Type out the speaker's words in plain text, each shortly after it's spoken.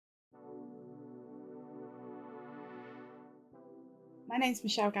My name's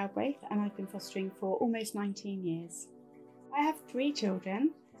Michelle Galbraith and I've been fostering for almost 19 years. I have 3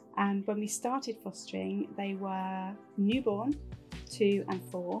 children, and when we started fostering they were newborn, 2 and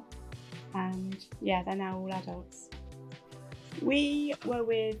 4, and yeah, they're now all adults. We were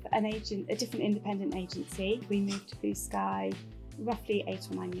with a different independent agency. We moved to Blue Sky roughly 8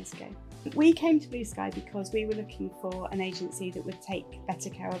 or 9 years ago. We came to Blue Sky because we were looking for an agency that would take better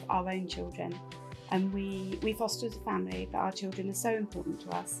care of our own children. And we foster as a family, but our children are so important to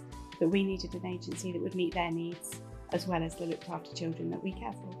us that we needed an agency that would meet their needs as well as the looked after children that we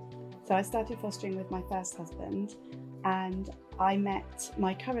care for. So I started fostering with my first husband, and I met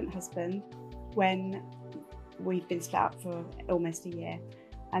my current husband when we'd been split up for almost a year.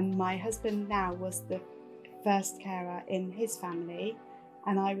 And my husband now was the first carer in his family,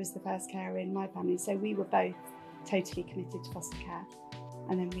 and I was the first carer in my family. So we were both totally committed to foster care,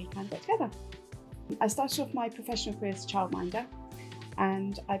 and then we kind of got together. I started off my professional career as a childminder,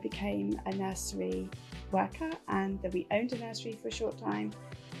 and I became a nursery worker, and then we owned a nursery for a short time.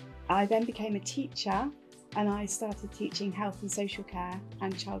 I then became a teacher, and I started teaching health and social care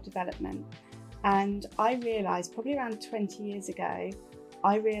and child development. And I realised probably around 20 years ago,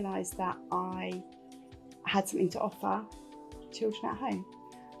 I realised that I had something to offer children at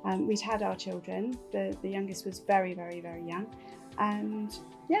home. We'd had our children, the youngest was very, very, very young, and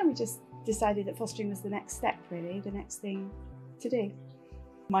yeah, we just decided that fostering was the next step, really, the next thing to do.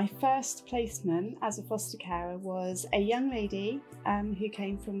 My first placement as a foster carer was a young lady who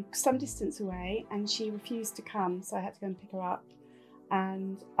came from some distance away, and she refused to come, so I had to go and pick her up.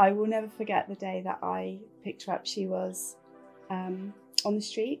 And I will never forget the day that I picked her up. She was on the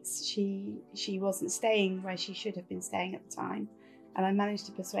streets. She wasn't staying where she should have been staying at the time, and I managed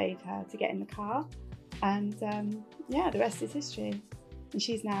to persuade her to get in the car, and yeah, the rest is history. And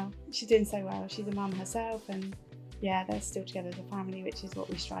she's doing so well. She's a mum herself, and yeah, they're still together as a family, which is what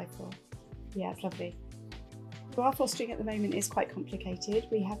we strive for. Yeah, it's lovely. So our fostering at the moment is quite complicated.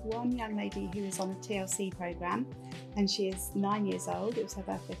 We have one young lady who is on a TLC programme, and she is 9 years old. It was her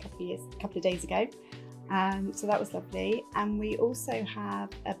birthday a couple of days ago. So that was lovely. And we also have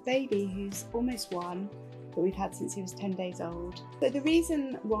a baby who's almost 1, that we've had since he was 10 days old. So the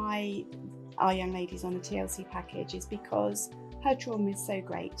reason why our young lady's on a TLC package is because her trauma is so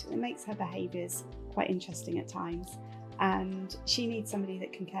great. It makes her behaviours quite interesting at times, and she needs somebody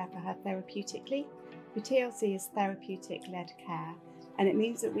that can care for her therapeutically. The TLC is Therapeutic Led Care, and it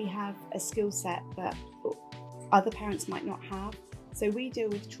means that we have a skill set that other parents might not have. So we deal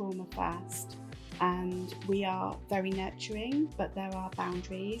with trauma first, and we are very nurturing, but there are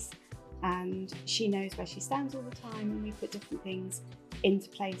boundaries, and she knows where she stands all the time, and we put different things into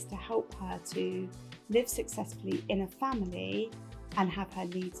place to help her to live successfully in a family and have her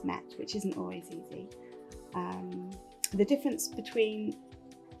needs met, which isn't always easy. The difference between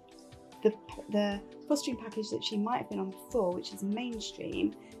the fostering package that she might have been on before, which is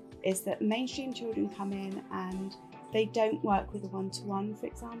mainstream, is that mainstream children come in and they don't work with a one-to-one, for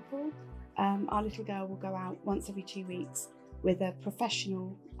example. Our little girl will go out once every 2 weeks with a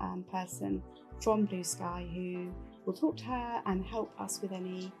professional person from Blue Sky who will talk to her and help us with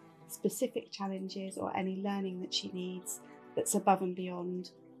any specific challenges or any learning that she needs that's above and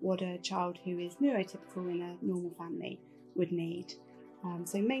beyond what a child who is neurotypical in a normal family would need.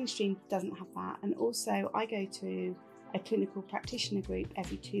 So mainstream doesn't have that. And also I go to a clinical practitioner group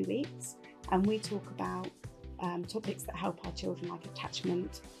every 2 weeks, and we talk about topics that help our children, like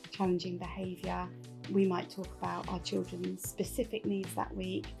attachment, challenging behaviour. We might talk about our children's specific needs that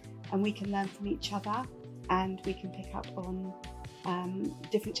week, and we can learn from each other, and we can pick up on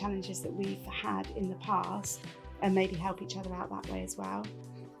different challenges that we've had in the past and maybe help each other out that way as well.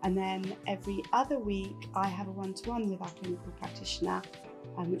 And then every other week I have a one-to-one with our clinical practitioner,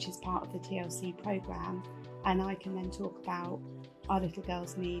 which is part of the TLC programme, and I can then talk about our little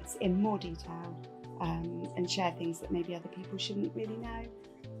girl's needs in more detail and share things that maybe other people shouldn't really know,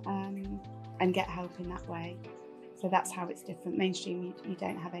 and get help in that way. So that's how it's different. Mainstream, you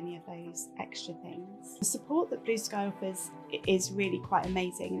don't have any of those extra things. The support that Blue Sky offers is really quite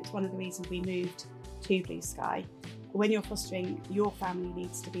amazing. It's one of the reasons we moved to Blue Sky. When you're fostering, your family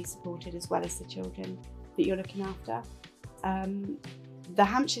needs to be supported as well as the children that you're looking after. The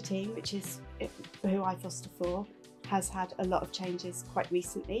Hampshire team, which is who I foster for, has had a lot of changes quite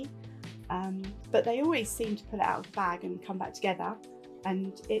recently, but they always seem to pull it out of the bag and come back together.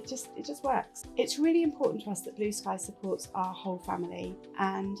 And it just works. It's really important to us that Blue Sky supports our whole family,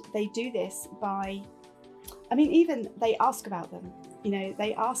 and they do this by, even they ask about them.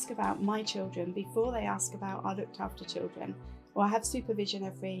 They ask about my children before they ask about our looked after children. Well, I have supervision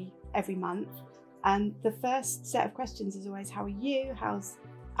every month, And the first set of questions is always, how are you? How's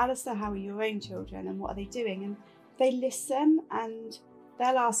Alistair? How are your own children? And what are they doing? And they listen, and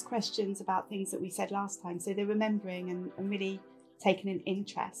they'll ask questions about things that we said last time. So they're remembering and really taking an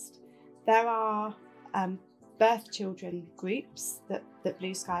interest. There are birth children groups that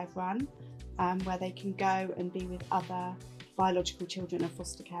Blue Sky have run, where they can go and be with other biological children of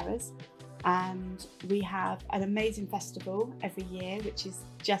foster carers. And we have an amazing festival every year, which is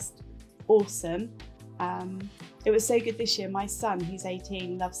just awesome. It was so good this year. My son, who's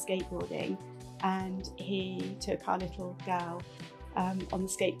 18, loves skateboarding, and he took our little girl on the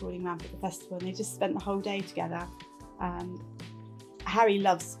skateboarding ramp at the festival, and they just spent the whole day together. Harry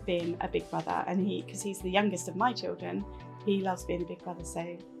loves being a big brother, and because he's the youngest of my children, he loves being a big brother,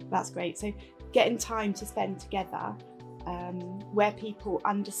 so that's great. So getting time to spend together where people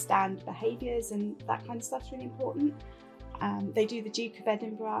understand behaviours and that kind of stuff's really important. They do the Duke of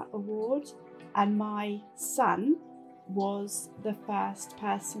Edinburgh Award, and my son was the first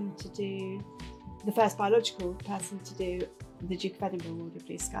biological person to do the Duke of Edinburgh Award with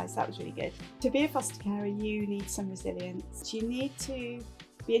Blue Sky, so that was really good. To be a foster carer, you need some resilience. You need to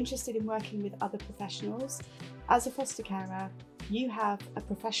be interested in working with other professionals. As a foster carer, you have a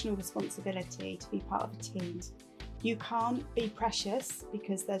professional responsibility to be part of a team. You can't be precious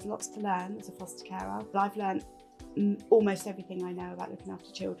because there's lots to learn as a foster carer. I've learned almost everything I know about looking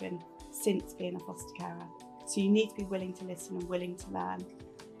after children since being a foster carer. So you need to be willing to listen and willing to learn.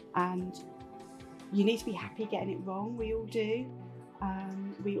 And you need to be happy getting it wrong. We all do.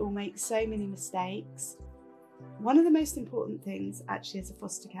 We all make so many mistakes. One of the most important things actually as a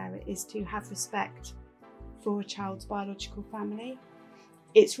foster carer is to have respect for a child's biological family.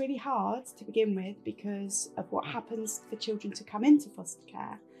 It's really hard to begin with because of what happens for children to come into foster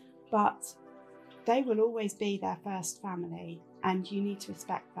care, but they will always be their first family, and you need to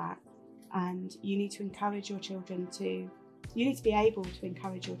respect that. And you need to encourage your children you need to be able to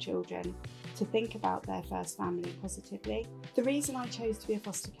encourage your children to think about their first family positively. The reason I chose to be a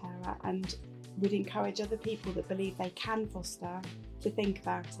foster carer and would encourage other people that believe they can foster to think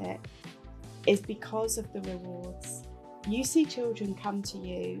about it is because of the rewards. You see children come to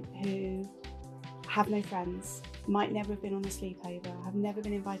you who have no friends, might never have been on a sleepover, have never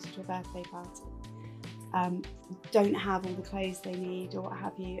been invited to a birthday party, don't have all the clothes they need or what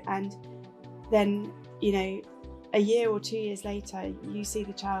have you. And then, you know, a year or 2 years later, you see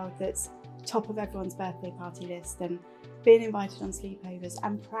the child that's top of everyone's birthday party list and being invited on sleepovers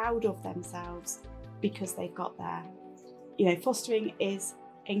and proud of themselves because they've got there. You know, fostering is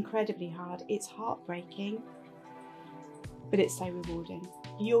incredibly hard. It's heartbreaking, but it's so rewarding.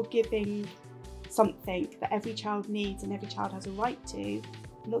 You're giving something that every child needs and every child has a right to,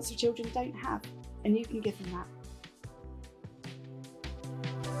 lots of children don't have, and you can give them that.